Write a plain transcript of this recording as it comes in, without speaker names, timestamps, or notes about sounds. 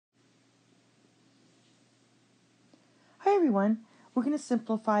everyone, we're going to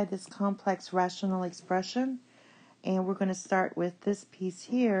simplify this complex rational expression, and we're going to start with this piece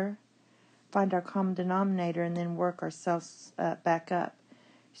here, find our common denominator, and then work ourselves back up.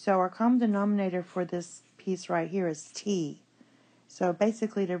 So our common denominator for this piece right here is t. So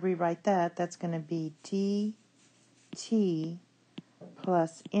basically to rewrite that, that's going to be dt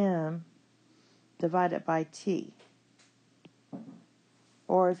plus m divided by t.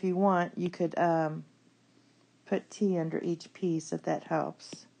 Or if you want, you could put t under each piece if that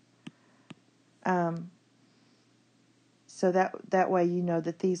helps. So that way you know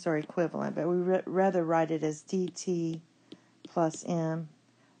that these are equivalent, but we rather write it as dt plus m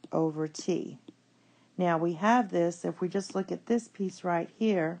over t. Now we have this, if we just look at this piece right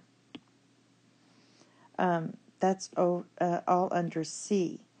here, that's all under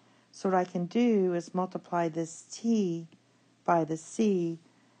c. So what I can do is multiply this t by the c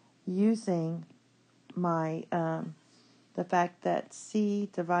using my the fact that c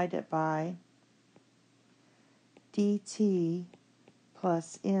divided by dt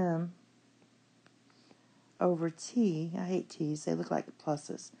plus m over t. I hate t's, they look like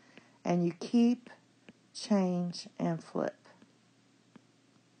pluses. And you keep, change, and flip.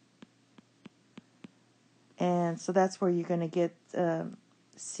 And so that's where you're going to get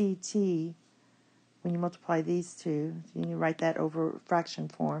ct when you multiply these two. You write that over fraction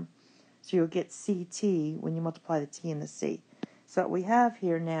form. So you'll get ct when you multiply the t and the c. So what we have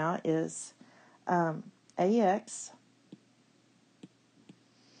here now is ax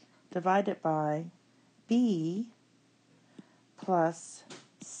divided by b plus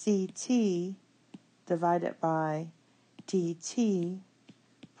ct divided by dt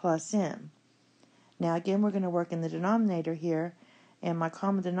plus m. Now again, we're going to work in the denominator here, and my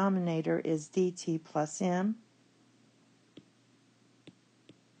common denominator is dt plus m.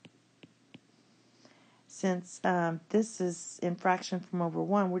 Since this is in fraction form over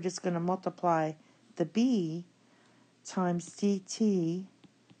 1, we're just going to multiply the b times dt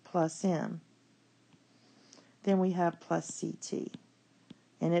plus m. Then we have plus ct,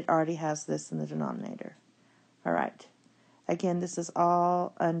 and it already has this in the denominator. All right. Again, this is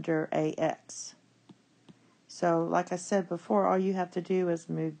all under ax. So like I said before, all you have to do is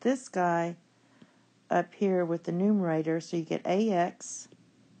move this guy up here with the numerator, so you get ax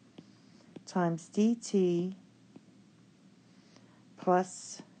times dt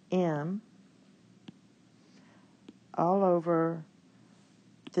plus m all over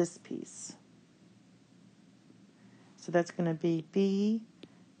this piece. So that's going to be b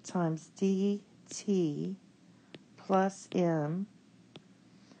times dt plus m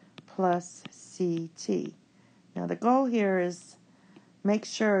plus ct. Now the goal here is make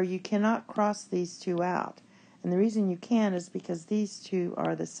sure you cannot cross these two out. And the reason you can is because these two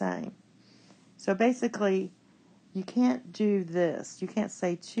are the same. So basically, you can't do this. You can't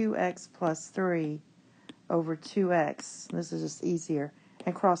say 2x plus 3 over 2x. This is just easier.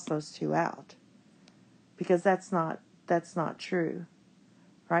 And cross those two out. Because that's not true.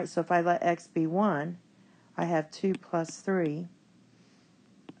 Right? So if I let x be 1, I have 2 plus 3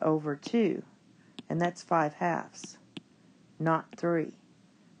 over 2. And that's 5/2, not 3.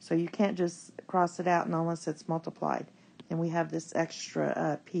 So you can't just cross it out unless it's multiplied. And we have this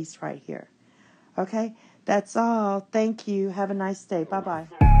extra piece right here. Okay, that's all. Thank you. Have a nice day.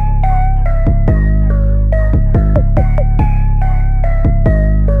 Bye-bye.